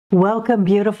Welcome,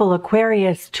 beautiful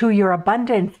Aquarius, to your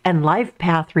Abundance and Life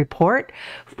Path report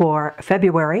for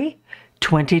February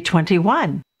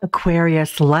 2021.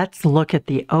 Aquarius, let's look at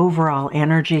the overall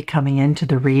energy coming into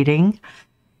the reading.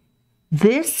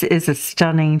 This is a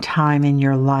stunning time in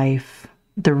your life.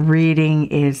 The reading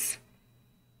is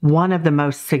one of the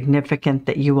most significant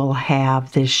that you will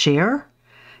have this year,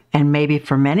 and maybe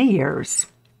for many years.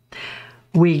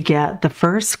 We get the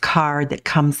first card that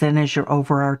comes in as your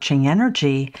overarching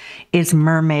energy is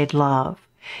Mermaid Love.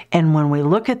 And when we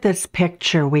look at this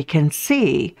picture, we can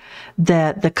see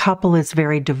that the couple is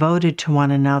very devoted to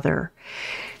one another.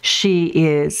 She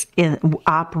is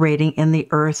operating in the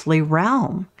earthly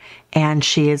realm, and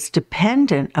she is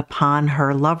dependent upon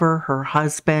her lover, her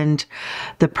husband,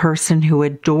 the person who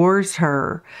adores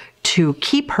her, to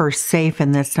keep her safe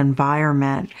in this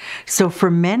environment. So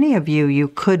for many of you, you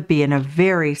could be in a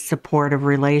very supportive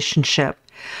relationship,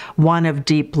 one of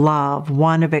deep love,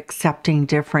 one of accepting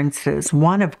differences,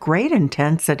 one of great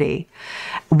intensity,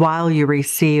 while you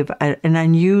receive an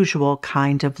unusual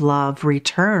kind of love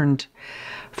returned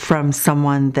from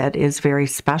someone that is very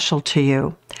special to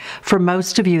you. For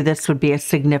most of you, this would be a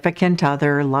significant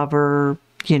other, lover,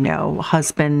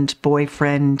 husband,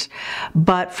 boyfriend.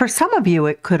 But for some of you,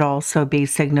 it could also be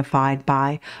signified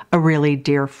by a really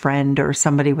dear friend or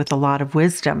somebody with a lot of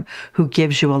wisdom who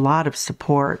gives you a lot of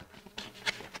support.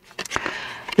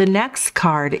 The next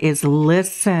card is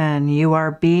listen. You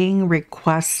are being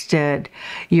requested.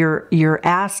 You're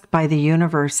asked by the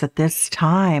universe at this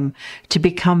time to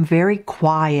become very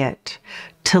quiet,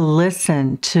 to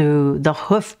listen to the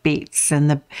hoofbeats and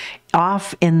the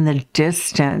off in the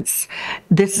distance.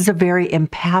 This is a very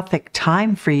empathic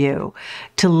time for you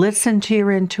to listen to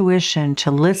your intuition, to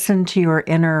listen to your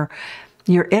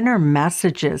inner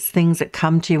messages, things that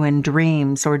come to you in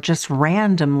dreams or just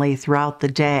randomly throughout the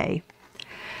day.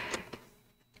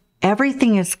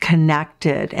 Everything is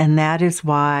connected, and that is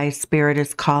why Spirit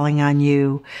is calling on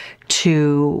you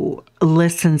to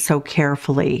listen so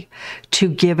carefully, to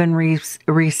give and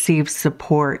receive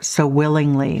support so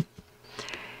willingly.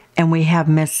 And we have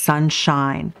Miss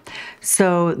Sunshine.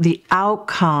 So the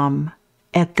outcome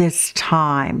at this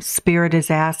time, Spirit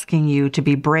is asking you to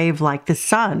be brave like the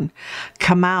sun.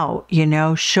 Come out,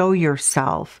 show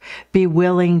yourself. Be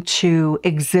willing to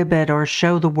exhibit or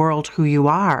show the world who you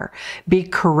are. Be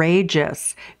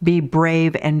courageous, be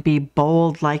brave, and be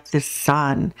bold like the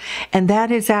sun. And that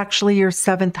is actually your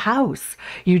 7th house.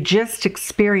 You just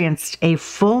experienced a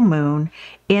full moon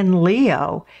in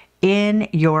Leo in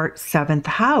your 7th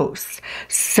house.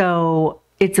 So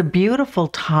it's a beautiful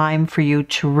time for you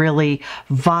to really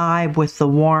vibe with the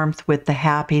warmth, with the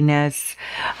happiness.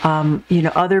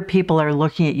 Other people are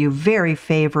looking at you very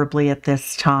favorably at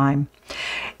this time.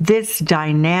 This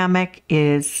dynamic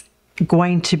is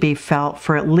going to be felt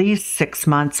for at least 6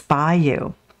 months by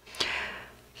you.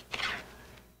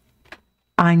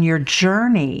 On your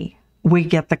journey, we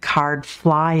get the card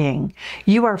flying.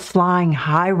 You are flying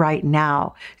high right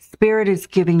now. Spirit is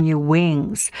giving you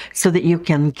wings so that you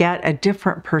can get a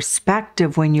different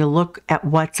perspective when you look at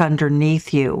what's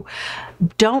underneath you.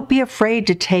 Don't be afraid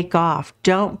to take off.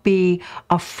 Don't be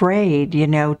afraid,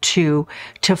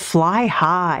 to fly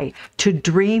high, to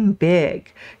dream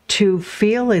big, to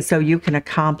feel as though you can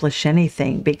accomplish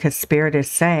anything, because Spirit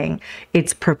is saying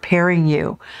it's preparing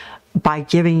you by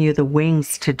giving you the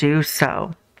wings to do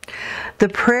so. The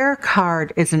prayer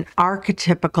card is an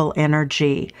archetypical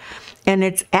energy, and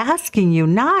it's asking you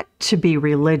not to be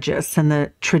religious in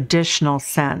the traditional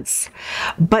sense,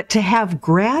 but to have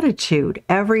gratitude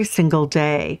every single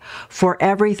day for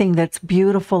everything that's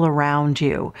beautiful around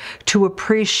you, to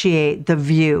appreciate the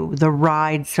view, the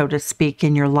ride, so to speak,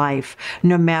 in your life,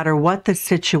 no matter what the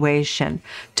situation,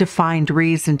 to find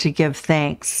reason to give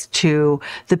thanks to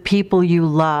the people you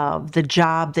love, the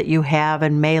job that you have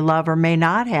and may love or may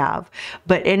not have,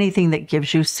 but anything that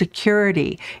gives you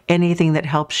security, anything that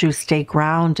helps you stay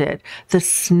grounded, the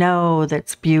snow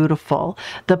that's beautiful,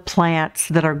 the plants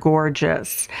that are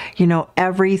gorgeous,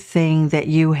 everything that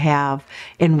you have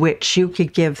in which you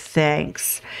could give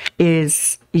thanks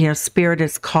is, Spirit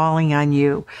is calling on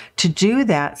you to do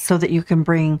that so that you can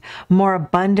bring more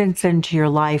abundance into your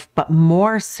life, but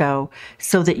more so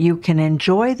that you can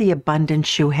enjoy the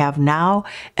abundance you have now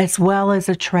as well as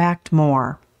attract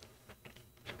more.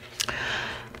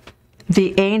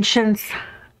 The ancients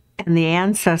and the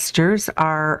ancestors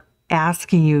are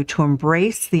asking you to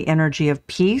embrace the energy of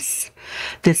peace.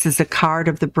 This is a card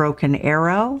of the broken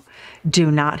arrow.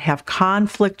 Do not have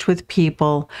conflict with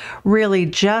people. Really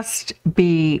just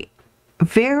be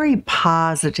very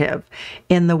positive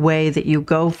in the way that you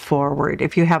go forward.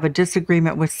 If you have a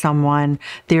disagreement with someone,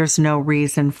 there's no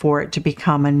reason for it to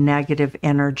become a negative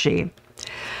energy.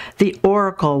 The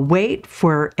Oracle, wait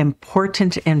for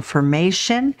important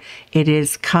information. It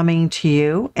is coming to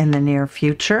you in the near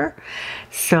future.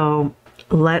 So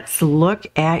let's look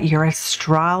at your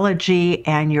astrology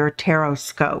and your tarot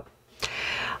scope.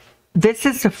 This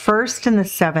is the 1st and the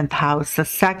 7th house, the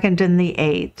 2nd and the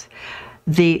 8th,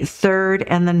 the 3rd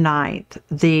and the 9th,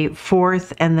 the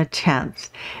 4th and the 10th,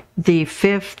 the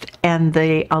 5th and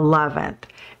the 11th,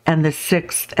 and the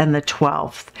 6th and the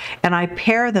 12th. And I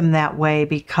pair them that way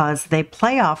because they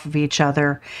play off of each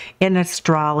other in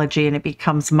astrology, and it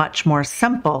becomes much more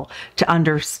simple to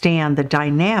understand the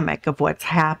dynamic of what's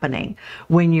happening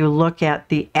when you look at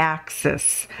the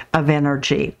axis of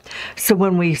energy. So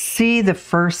when we see the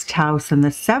 1st house and the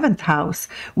 7th house,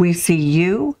 we see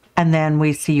you, and then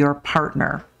we see your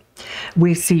partner.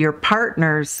 We see your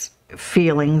partner's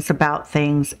feelings about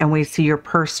things, and we see your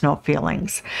personal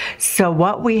feelings. So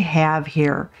what we have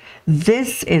here,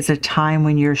 this is a time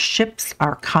when your ships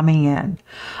are coming in.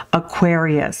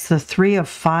 Aquarius, the 3 of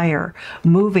fire,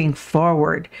 moving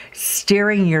forward,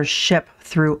 steering your ship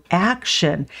through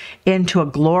action into a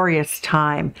glorious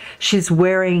time. She's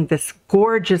wearing this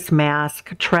gorgeous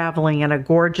mask, traveling in a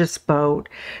gorgeous boat.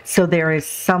 So there is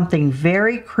something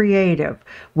very creative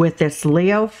with this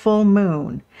Leo full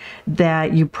moon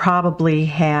that you probably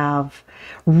have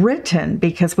written,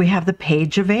 because we have the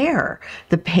Page of Air.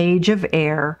 The Page of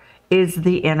Air is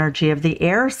the energy of the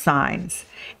air signs.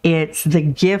 It's the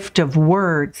gift of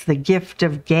words, the gift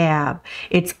of gab.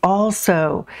 It's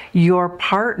also your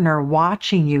partner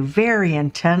watching you very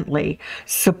intently,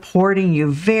 supporting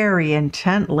you very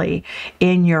intently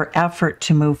in your effort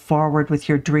to move forward with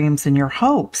your dreams and your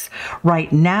hopes.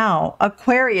 Right now,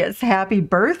 Aquarius, happy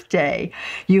birthday.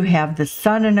 You have the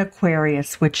Sun in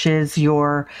Aquarius, which is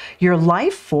your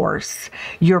life force.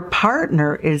 Your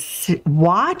partner is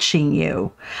watching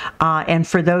you. And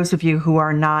for those of you who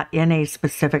are not in a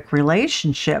specific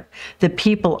relationship, the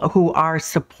people who are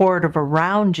supportive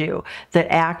around you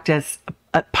that act as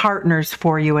partners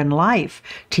for you in life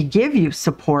to give you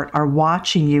support are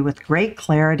watching you with great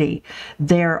clarity.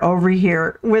 They're over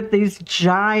here with these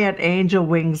giant angel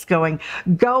wings going,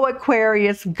 go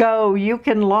Aquarius, go, you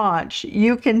can launch,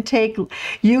 you can take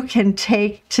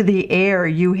to the air.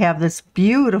 You have this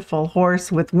beautiful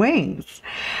horse with wings.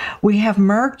 We have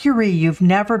Mercury, you've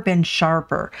never been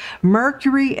sharper.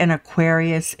 Mercury in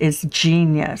Aquarius is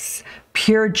genius.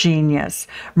 Pure genius.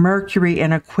 Mercury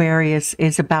in Aquarius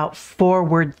is about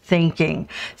forward thinking,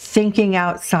 thinking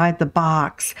outside the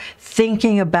box,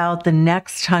 thinking about the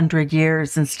next 100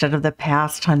 years instead of the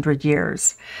past 100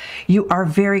 years. You are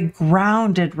very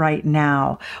grounded right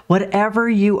now. Whatever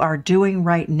you are doing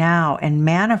right now and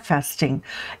manifesting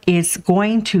is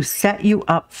going to set you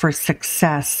up for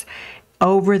success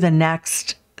over the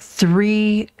next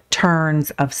 3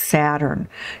 turns of Saturn.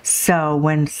 So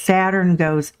when Saturn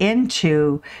goes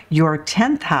into your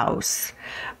 10th house,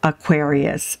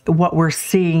 Aquarius, what we're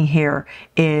seeing here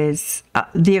is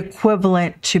the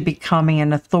equivalent to becoming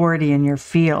an authority in your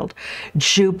field.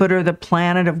 Jupiter, the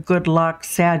planet of good luck,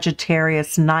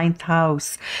 Sagittarius, 9th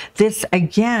house. This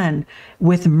again,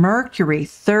 with Mercury,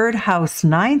 3rd house,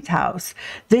 9th house,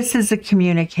 this is a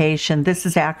communication. This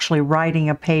is actually writing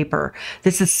a paper.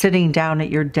 This is sitting down at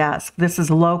your desk. This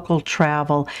is local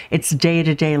travel. It's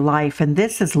day-to-day life. And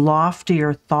this is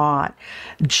loftier thought.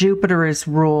 Jupiter is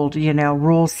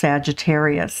rules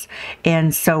Sagittarius.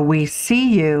 And so we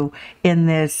see you in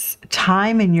this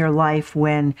time in your life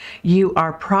when you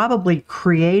are probably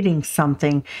creating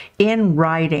something in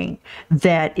writing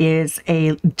that is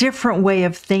a different way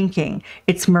of thinking.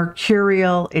 It's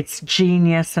mercurial, it's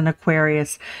genius in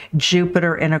Aquarius,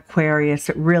 Jupiter in Aquarius.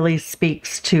 It really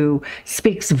speaks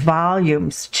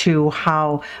volumes to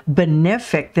how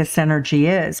benefic this energy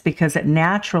is, because it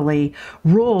naturally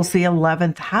rules the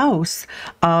 11th house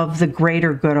of the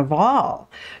greater good of all.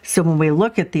 So when we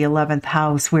look at the 11th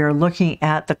house, we are looking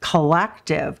at the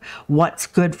collective, what's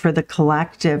good for the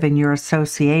collective in your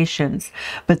associations.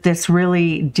 But this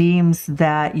really deems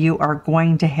that you are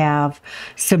going to have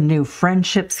some new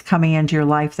friendships coming into your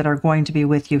life that are going to be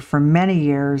with you for many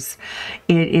years.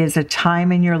 It is a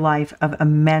time in your life of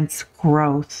immense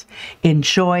growth.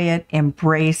 Enjoy it,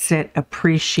 embrace it,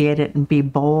 appreciate it, and be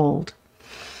bold.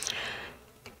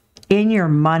 In your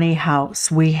money house,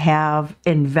 we have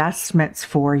investments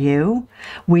for you.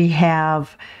 We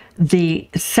have The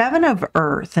Seven of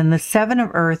Earth, and the Seven of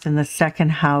Earth in the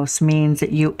second house means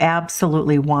that you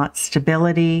absolutely want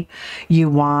stability.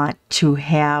 You want to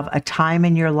have a time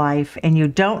in your life, and you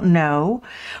don't know,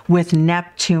 with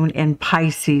Neptune in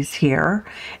Pisces here,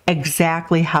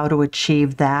 exactly how to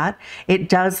achieve that. It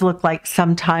does look like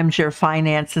sometimes your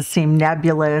finances seem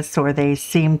nebulous or they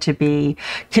seem to be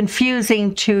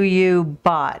confusing to you,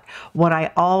 but what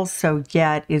I also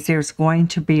get is there's going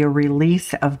to be a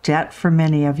release of debt for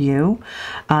many of you.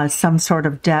 Some sort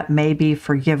of debt may be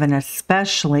forgiven,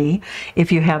 especially if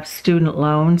you have student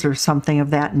loans or something of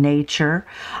that nature.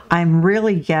 I'm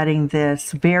really getting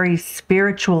this very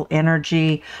spiritual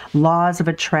energy, laws of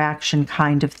attraction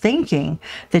kind of thinking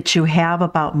that you have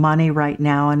about money right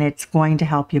now, and it's going to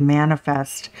help you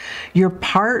manifest. Your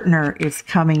partner is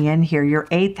coming in here, your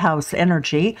 8th house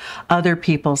energy, other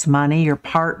people's money, your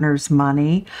partner's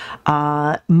money,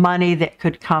 money that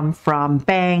could come from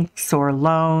banks or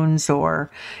loans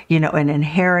or, an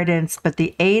inheritance. But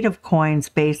the 8 of coins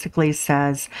basically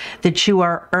says that you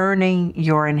are earning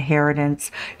your inheritance.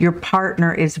 Your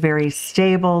partner is very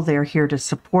stable. They're here to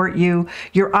support you.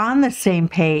 You're on the same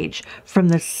page from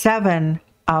the 7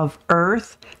 of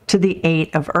Earth to the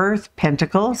 8 of Earth,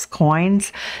 Pentacles,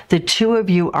 coins. The two of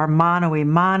you are mano a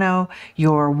mano.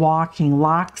 You're walking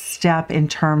lockstep in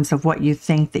terms of what you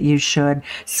think that you should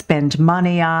spend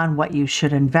money on, what you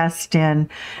should invest in.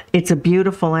 It's a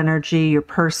beautiful energy. Your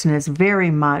person is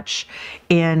very much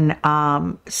in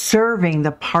serving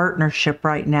the partnership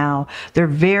right now. They're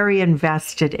very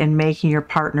invested in making your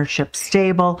partnership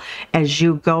stable as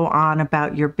you go on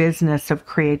about your business of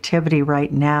creativity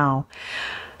right now.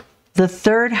 The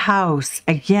 3rd house,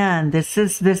 again, this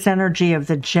is this energy of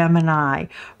the Gemini,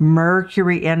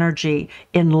 Mercury energy.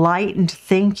 Enlightened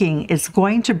thinking is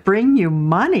going to bring you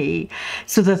money.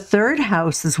 So the 3rd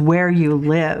house is where you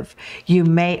live. You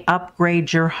may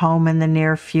upgrade your home in the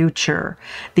near future.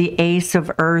 The Ace of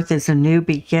Earth is a new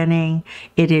beginning.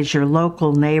 It is your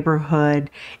local neighborhood.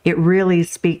 It really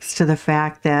speaks to the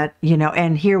fact that,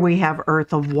 and here we have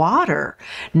Earth of Water.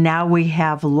 Now we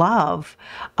have love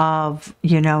of,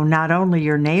 not only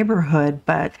your neighborhood,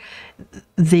 but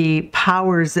the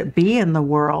powers that be in the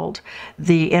world,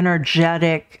 the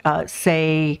energetic,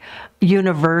 say,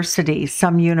 university.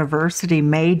 Some university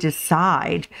may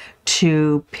decide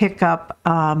to pick up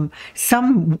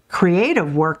some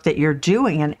creative work that you're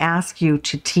doing and ask you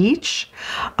to teach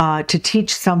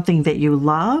something that you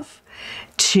love.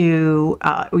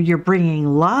 You're bringing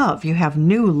love. You have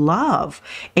new love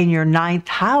in your 9th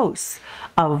house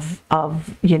of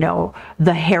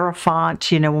the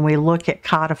Hierophant. When we look at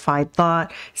codified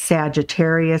thought,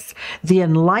 Sagittarius, the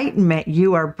enlightenment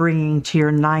you are bringing to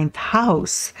your 9th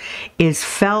house is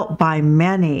felt by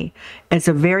many as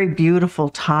a very beautiful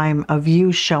time of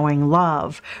you showing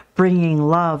love, bringing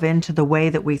love into the way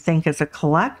that we think as a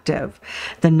collective.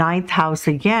 The 9th house,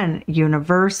 again,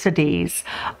 universities,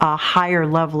 a higher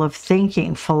level of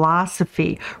thinking,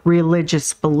 philosophy,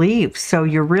 religious beliefs. So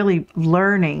you're really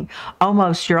learning,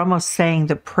 you're almost saying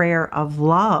the prayer of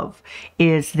love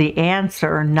is the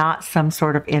answer, not some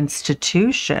sort of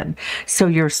institution. So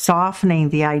you're softening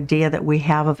the idea that we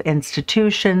have of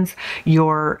institutions.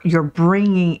 You're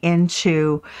bringing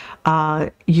into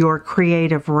your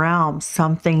creative realm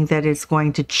something that is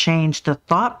going to change the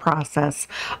thought process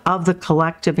of the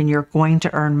collective, and you're going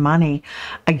to earn money.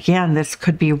 Again, this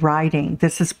could be writing.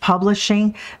 This is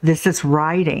publishing. This is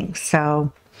writing.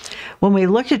 So when we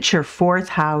look at your 4th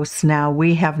house now,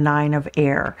 we have 9 of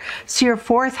air. So your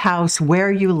 4th house,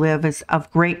 where you live, is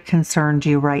of great concern to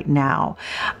you right now.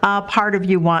 Part of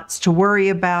you wants to worry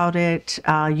about it.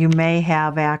 You may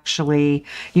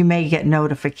get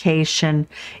notification.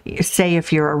 Say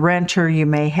if you're a renter, you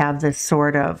may have this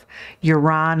sort of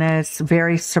Uranus,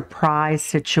 very surprise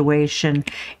situation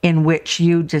in which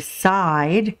you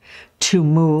decide to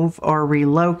move or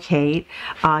relocate.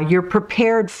 You're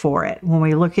prepared for it. When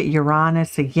we look at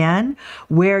Uranus again,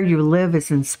 where you live is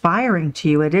inspiring to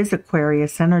you. It is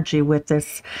Aquarius energy with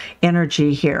this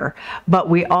energy here. But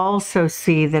we also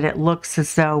see that it looks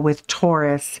as though with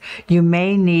Taurus, you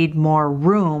may need more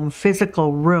room,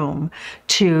 physical room,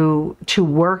 to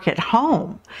work at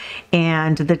home.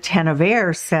 And the 10 of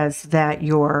air says that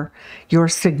your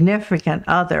significant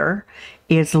other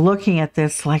is looking at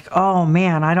this like, oh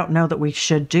man, I don't know that we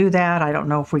should do that. I don't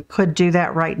know if we could do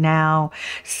that right now.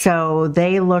 So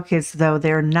they look as though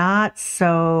they're not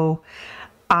so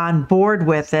on board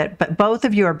with it, but both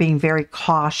of you are being very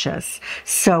cautious.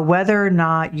 So whether or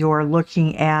not you're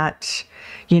looking at,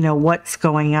 what's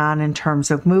going on in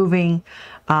terms of moving,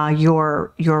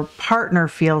 your partner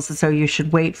feels as though you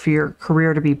should wait for your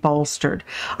career to be bolstered.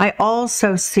 I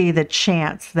also see the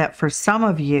chance that for some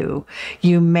of you,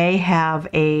 you may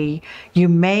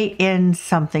end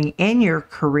something in your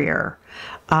career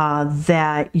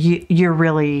that you're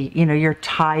really, you're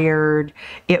tired.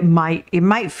 It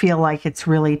might feel like it's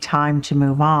really time to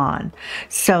move on.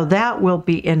 So that will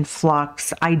be in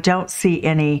flux. I don't see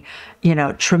any,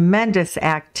 tremendous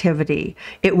activity.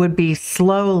 It would be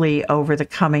slowly over the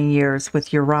coming years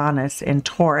with Uranus in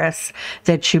Taurus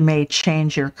that you may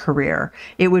change your career.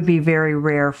 It would be very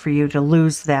rare for you to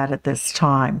lose that at this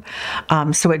time.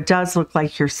 So it does look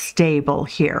like you're stable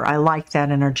here. I like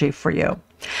that energy for you.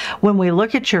 When we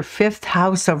look at your 5th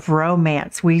house of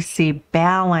romance, we see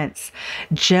balance,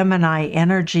 Gemini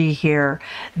energy here,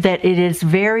 that it is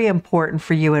very important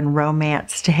for you in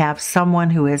romance to have someone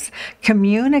who is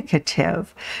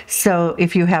communicative. So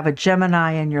if you have a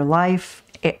Gemini in your life,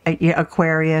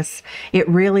 Aquarius, it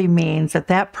really means that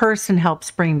that person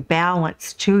helps bring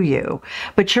balance to you,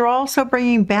 but you're also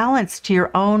bringing balance to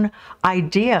your own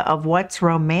idea of what's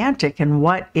romantic and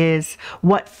what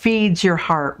feeds your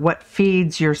heart, what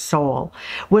feeds your soul.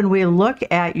 When we look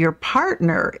at your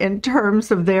partner in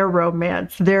terms of their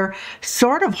romance, they're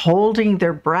sort of holding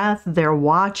their breath, they're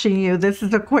watching you. This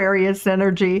is Aquarius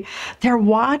energy. They're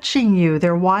watching you,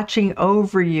 they're watching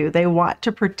over you, they want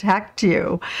to protect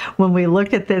you. When we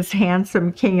look at this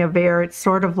handsome King of Air, it's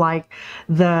sort of like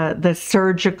the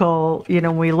surgical,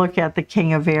 when we look at the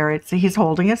King of Air, he's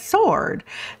holding a sword.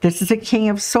 This is a King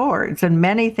of Swords, and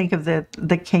many think of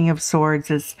the King of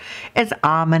Swords as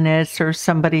ominous or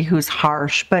somebody who's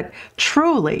harsh, but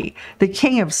truly the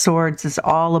King of Swords is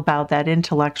all about that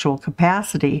intellectual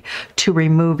capacity to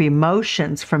remove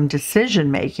emotions from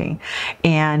decision making,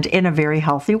 and in a very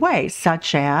healthy way,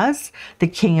 such as the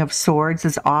King of Swords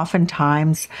is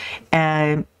oftentimes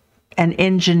an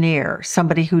engineer,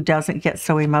 somebody who doesn't get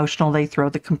so emotional they throw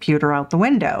the computer out the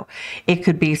window. It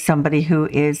could be somebody who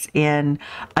is in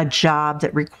a job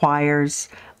that requires,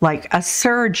 like a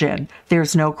surgeon.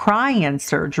 There's no crying in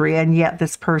surgery, and yet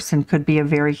this person could be a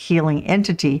very healing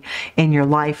entity in your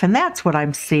life. And that's what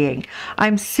I'm seeing.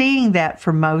 I'm seeing that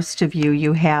for most of you,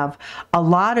 you have a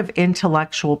lot of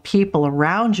intellectual people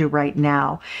around you right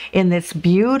now in this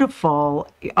beautiful,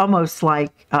 almost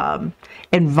like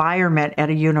environment at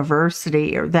a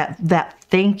university, or that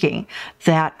thinking,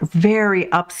 that very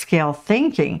upscale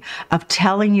thinking of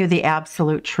telling you the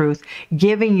absolute truth,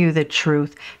 giving you the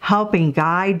truth, helping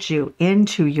guide you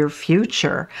into your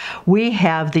future. We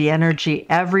have the energy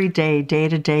every day, day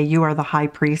to day. You are the high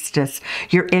priestess.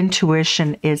 Your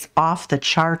intuition is off the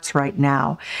charts right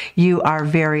now. You are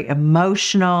very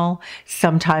emotional.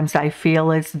 Sometimes I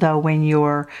feel as though when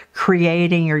you're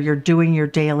creating or you're doing your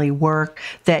daily work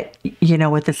that,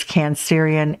 with this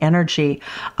Cancerian energy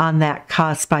on that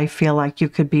cusp, I feel like you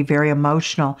could be very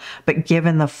emotional. But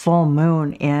given the full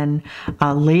moon in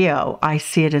Leo, I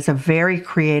see it as a very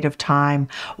creative time.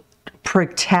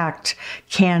 Protect.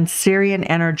 Cancerian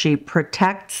energy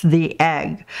protects the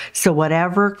egg. So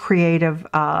whatever creative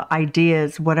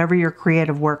ideas, whatever your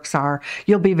creative works are,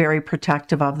 you'll be very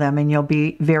protective of them, and you'll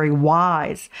be very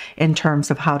wise in terms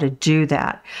of how to do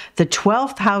that. The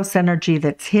 12th house energy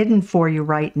that's hidden for you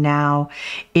right now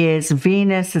is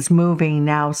Venus is moving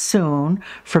now soon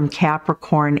from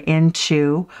Capricorn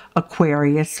into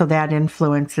Aquarius, so that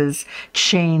influence is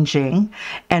changing.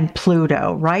 And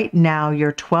Pluto, right now,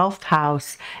 your 12th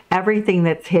house, everything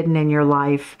that's hidden in your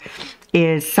life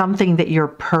is something that you're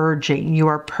purging. You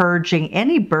are purging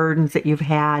any burdens that you've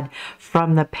had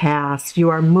from the past. You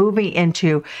are moving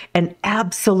into an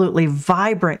absolutely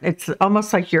vibrant, it's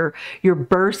almost like you're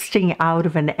bursting out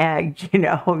of an egg,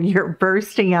 you're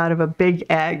bursting out of a big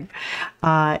egg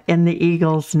in the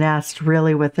eagle's nest,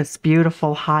 really, with this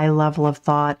beautiful high level of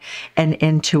thought and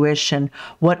intuition.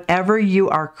 Whatever you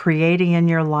are creating in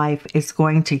your life is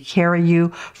going to carry you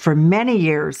for many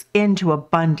years into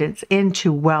abundance,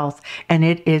 into wealth, and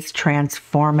it is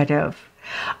transformative.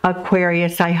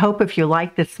 Aquarius, I hope if you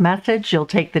like this message, you'll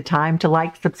take the time to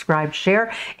like, subscribe,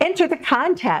 share, enter the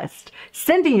contest.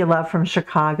 Sending you love from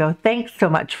Chicago. Thanks so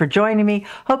much for joining me.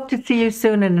 Hope to see you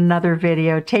soon in another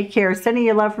video. Take care. Sending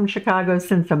you love from Chicago.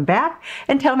 Send some back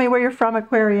and tell me where you're from,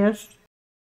 Aquarius.